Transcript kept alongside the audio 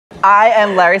I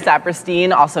am Larry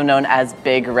Saperstein, also known as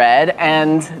Big Red,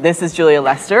 and this is Julia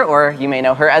Lester, or you may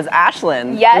know her as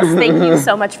Ashlyn. Yes, thank you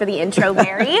so much for the intro,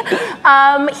 Larry.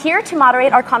 Here to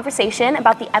moderate our conversation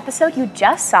about the episode you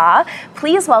just saw,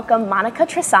 please welcome Monica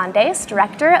Tresandes,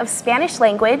 Director of Spanish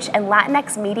Language and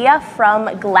Latinx Media from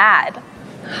GLAAD.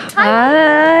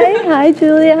 Hi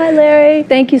Julia, hi Larry.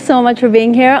 Thank you so much for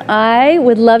being here. I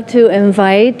would love to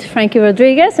invite Frankie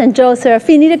Rodriguez and Joe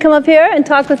Serafini to come up here and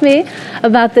talk with me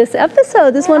about this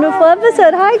episode, this wonderful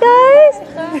episode. Hi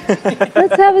guys.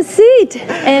 Let's have a seat.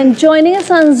 And joining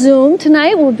us on Zoom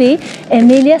tonight will be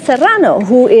Emilia Serrano,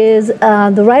 who is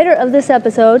the writer of this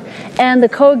episode and the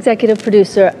co-executive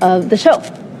producer of the show.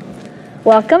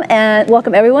 Welcome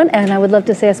everyone, and I would love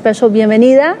to say a special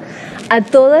bienvenida a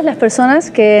todas las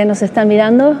personas que nos están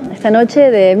mirando esta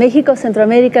noche de México,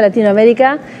 Centroamérica,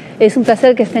 Latinoamérica. Es un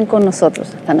placer que estén con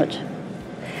nosotros esta noche.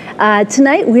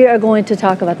 Tonight we are going to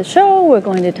talk about the show, we're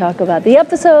going to talk about the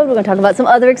episode, we're going to talk about some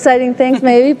other exciting things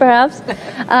maybe, perhaps.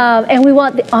 And we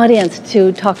want the audience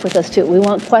to talk with us too. We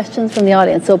want questions from the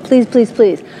audience. So please, please,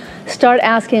 please start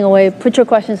asking away, put your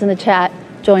questions in the chat,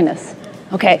 join us.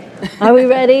 Okay, are we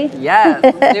ready? Yes,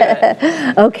 let's do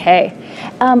it. Okay,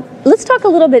 let's talk a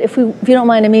little bit, if you don't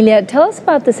mind, Emilia, tell us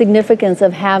about the significance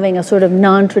of having a sort of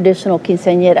non-traditional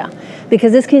quinceañera,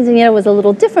 because this quinceañera was a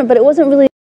little different, but it wasn't really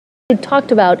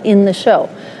talked about in the show.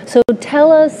 So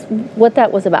tell us what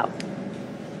that was about.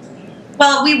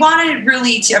 Well, we wanted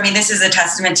really to, I mean, this is a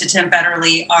testament to Tim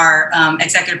Federle, our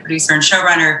executive producer and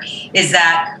showrunner, is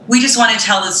that we just want to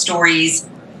tell the stories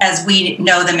as we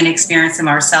know them and experience them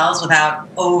ourselves without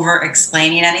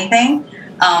over-explaining anything.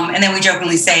 And then we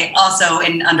jokingly say, also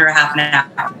in under a half an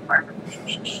hour.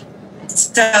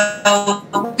 So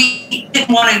we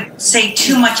didn't want to say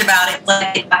too much about it,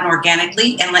 let it happen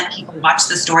organically and let people watch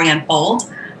the story unfold.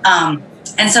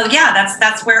 And so, yeah,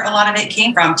 that's where a lot of it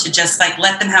came from, to just like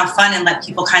let them have fun and let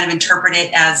people kind of interpret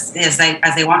it as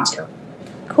they want to.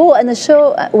 Cool, and the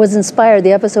show was inspired,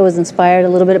 the episode was inspired a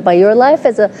little bit by your life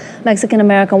as a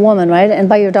Mexican-American woman, right? And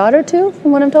by your daughter too,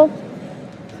 from what I'm told?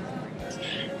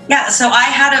 Yeah, so I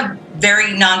had a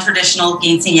very non-traditional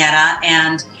quinceañera,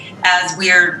 and as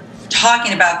we're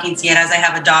talking about quinceañeras, I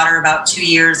have a daughter about 2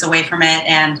 years away from it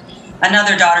and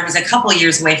another daughter who's a couple of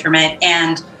years away from it,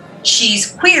 and she's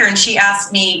queer, and she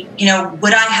asked me, you know,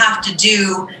 would I have to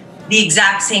do the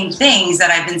exact same things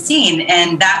that I've been seeing?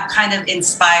 And that kind of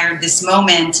inspired this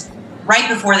moment right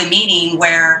before the meeting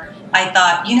where I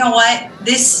thought, you know what,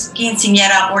 this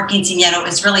quinceañera or quinceañero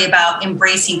is really about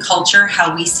embracing culture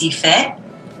how we see fit,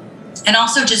 and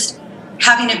also just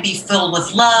having it be filled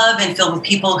with love and filled with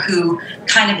people who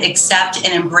kind of accept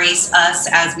and embrace us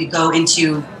as we go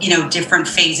into, you know, different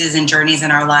phases and journeys in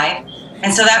our life.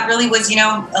 And so that really was, you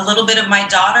know, a little bit of my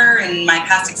daughter and my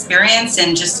past experience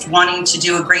and just wanting to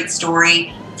do a great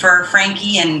story for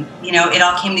Frankie. And, you know, it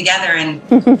all came together. And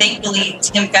thankfully,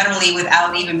 Tim Federle,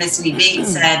 without even missing a beat,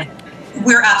 said,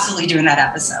 we're absolutely doing that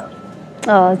episode.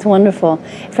 Oh, that's wonderful.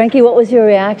 Frankie, what was your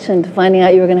reaction to finding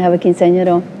out you were going to have a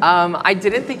quinceañero? I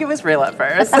didn't think it was real at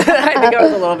first. I think I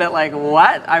was a little bit like,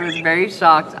 what? I was very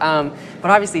shocked. But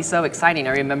obviously so exciting.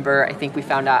 I remember, I think we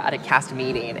found out at a cast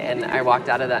meeting, and I walked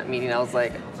out of that meeting, I was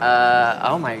like,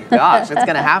 oh my gosh, it's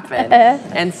gonna happen.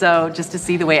 And so just to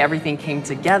see the way everything came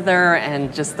together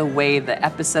and just the way the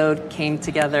episode came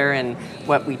together and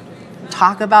what we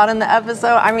talk about in the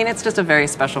episode, I mean, it's just a very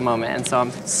special moment, and so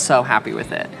I'm so happy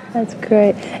with it. That's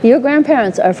great. Your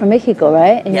grandparents are from Mexico,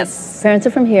 right? And yes. Your parents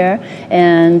are from here,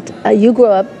 and you grew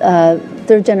up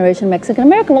third generation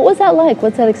Mexican-American. What was that like?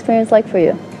 What's that experience like for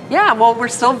you? Yeah, well, we're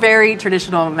still very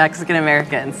traditional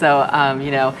Mexican-American, so,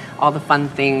 you know, all the fun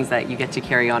things that you get to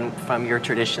carry on from your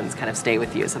traditions kind of stay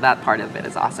with you, so that part of it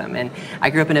is awesome. And I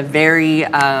grew up in a very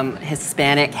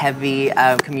Hispanic-heavy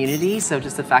community, so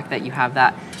just the fact that you have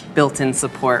that built-in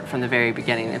support from the very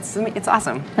beginning, it's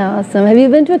awesome. Awesome. Have you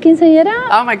been to a quinceañera?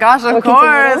 Oh my gosh, of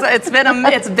course. It's been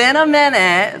a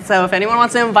minute, so if anyone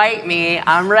wants to invite me,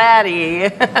 I'm ready.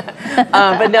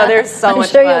 But no, there's so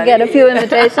much fun. I'm sure you'll get a few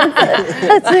invitations.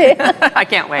 Let's see. I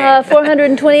can't wait.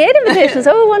 428 invitations.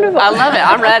 Oh, wonderful. I love it.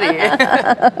 I'm ready.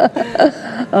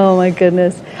 Oh, my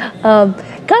goodness.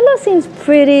 Carlos seems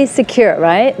pretty secure,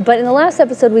 right? But in the last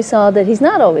episode, we saw that he's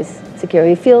not always secure.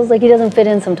 He feels like he doesn't fit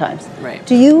in sometimes. Right.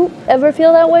 Do you ever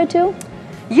feel that way, too?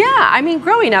 Yeah, I mean,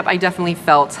 growing up, I definitely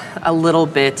felt a little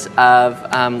bit of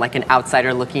like an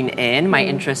outsider looking in. My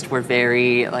interests were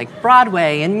very like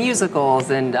Broadway and musicals,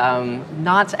 and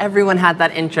not everyone had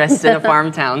that interest in a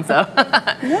farm town. So,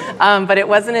 but it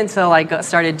wasn't until I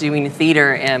started doing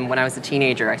theater, and when I was a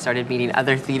teenager, I started meeting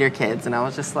other theater kids, and I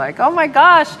was just like, oh my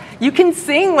gosh, you can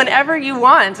sing whenever you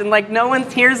want, and like no one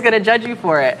here is gonna judge you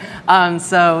for it.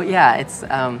 So yeah, it's.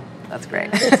 That's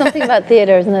great. There's something about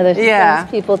theater, isn't there? That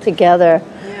brings people together.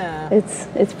 Yeah.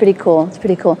 It's pretty cool. It's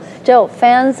pretty cool. Joe,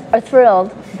 fans are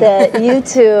thrilled that you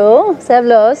two,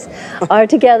 Seblos, are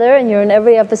together and you're in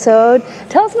every episode.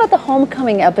 Tell us about the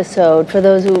homecoming episode for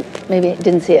those who maybe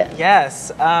didn't see it.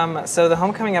 Yes. So the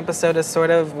homecoming episode is sort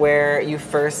of where you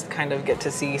first kind of get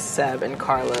to see Seb and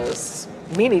Carlos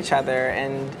meet each other,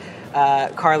 and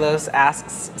Carlos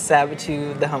asks Seb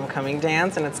to the homecoming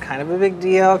dance, and it's kind of a big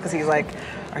deal because he's like,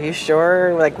 are you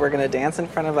sure like we're gonna dance in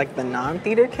front of like the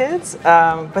non-theater kids?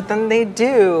 But then they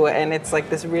do, and it's like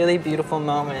this really beautiful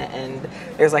moment, and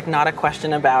there's like not a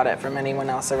question about it from anyone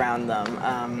else around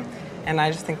them. And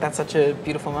I just think that's such a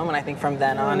beautiful moment. I think from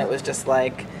then on it was just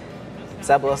like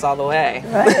Seblos all the way.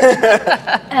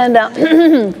 Right.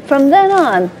 And from then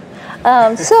on,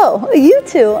 so you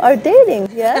two are dating,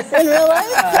 yes, in real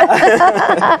life?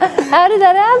 How did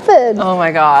that happen? Oh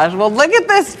my gosh! Well, look at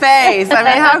this face. I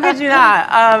mean, how could you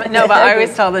not? No, but I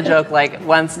always tell the joke like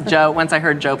once I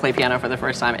heard Joe play piano for the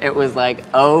first time, it was like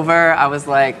over. I was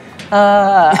like,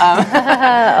 but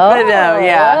no,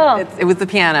 yeah, it was the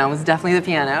piano. It was definitely the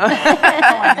piano. Oh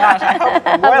my gosh! I hope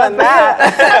more than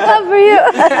that. I love for you.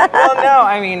 Well, no,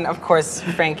 I mean, of course,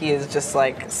 Frankie is just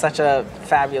like such a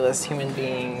fabulous human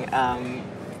being.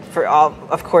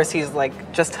 Of course, he's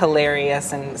like just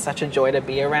hilarious and such a joy to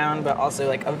be around, but also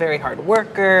like a very hard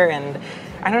worker. And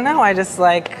I don't know, I just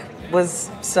like was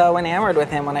so enamored with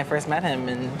him when I first met him,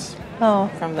 and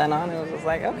from then on, it was just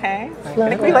like, okay, I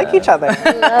think we like each other.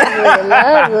 Lovely,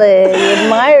 lovely. You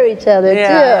admire each other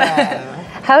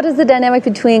too. How does the dynamic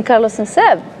between Carlos and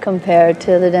Seb compare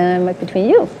to the dynamic between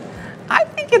you? I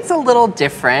think it's a little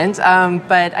different,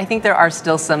 but I think there are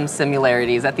still some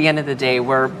similarities. At the end of the day,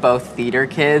 we're both theater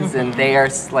kids, and they are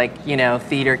like, you know,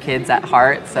 theater kids at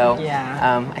heart. So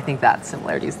I think that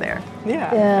similarity's there.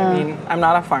 Yeah. I mean, I'm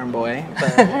not a farm boy,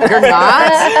 but You're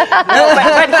not? no,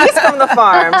 but he's from the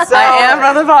farm, so I am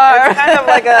from the farm. It's kind of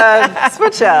like a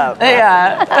switch up.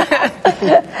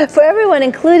 Yeah. For everyone,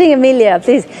 including Emilia,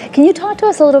 please, can you talk to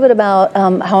us a little bit about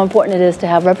how important it is to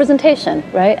have representation,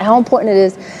 right? How important it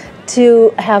is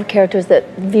to have characters that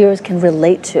viewers can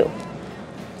relate to.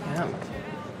 Yeah.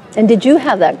 And did you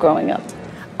have that growing up?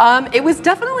 It was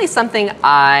definitely something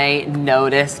I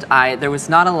noticed. There was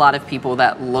not a lot of people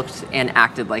that looked and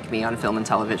acted like me on film and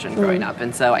television growing up.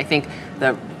 And so I think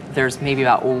there's maybe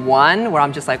about one where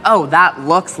I'm just like, oh, that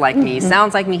looks like me,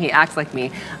 sounds like me, he acts like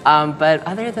me. But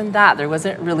other than that, there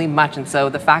wasn't really much. And so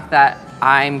the fact that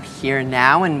I'm here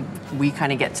now and we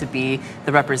kind of get to be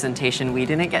the representation we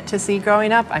didn't get to see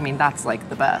growing up, I mean, that's like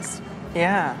the best.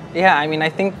 Yeah. I mean, I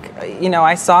think, you know,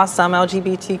 I saw some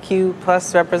LGBTQ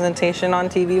plus representation on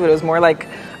TV, but it was more like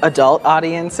adult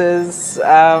audiences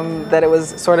that it was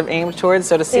sort of aimed towards.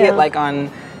 So to see it like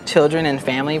on children and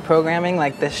family programming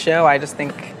like this show, I just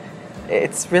think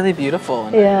it's really beautiful,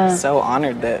 and I'm so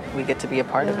honored that we get to be a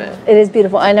part of it. It is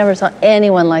beautiful. I never saw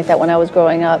anyone like that when I was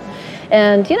growing up.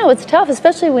 And you know, it's tough,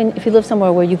 especially if you live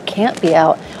somewhere where you can't be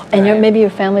out, and maybe your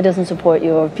family doesn't support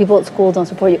you, or people at school don't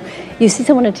support you. You see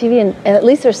someone on TV, and at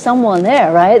least there's someone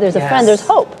there, right? There's a friend, there's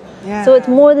hope. Yeah. So it's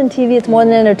more than TV, it's more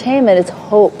than entertainment, it's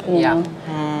hope, you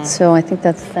know? So I think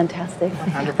that's fantastic.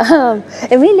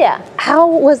 Emilia, how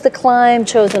was The Climb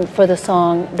chosen for the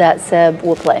song that Seb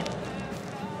will play?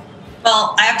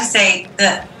 Well, I have to say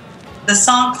that the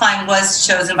song Climb was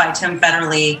chosen by Tim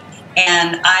Federle.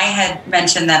 And I had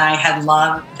mentioned that I had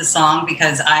loved the song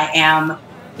because I am,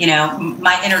 you know,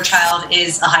 my inner child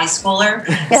is a high schooler.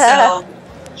 So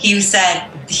he said,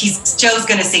 Joe's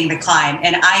going to sing The Climb.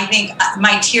 And I think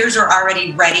my tears were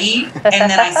already ready.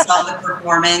 And then I saw the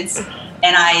performance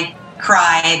and I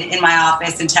cried in my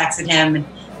office and texted him.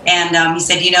 And he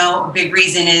said, you know, a big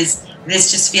reason is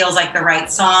this just feels like the right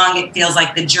song. It feels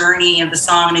like the journey of the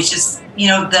song. And it's just, you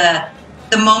know,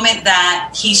 the moment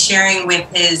that he's sharing with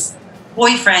his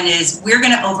boyfriend is we're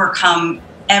going to overcome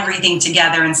everything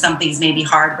together, and some things may be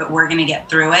hard, but we're going to get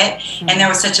through it. And there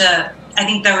was such a I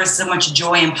think there was so much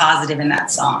joy and positive in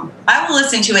that song. I will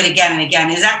listen to it again and again.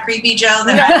 Is that creepy, Joe?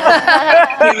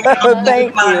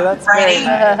 Thank you. That's very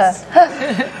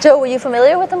nice. Joe, were you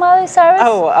familiar with the Miley Cyrus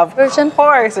version? Of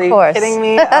course. Are you kidding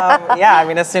me? Yeah, I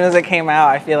mean, as soon as it came out,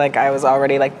 I feel like I was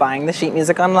already like buying the sheet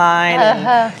music online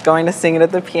and going to sing it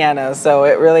at the piano. So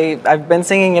it really, I've been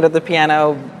singing it at the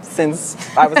piano since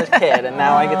I was a kid, and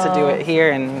now I get to do it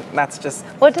here, and that's just...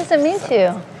 What does it mean to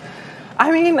you?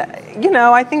 I mean,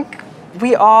 I think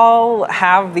we all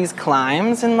have these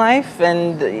climbs in life,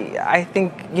 and I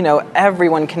think,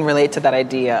 everyone can relate to that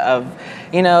idea of,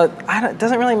 it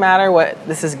doesn't really matter what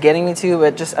this is getting me to,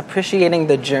 but just appreciating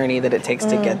the journey that it takes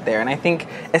to get there. And I think,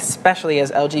 especially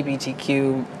as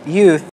LGBTQ youth,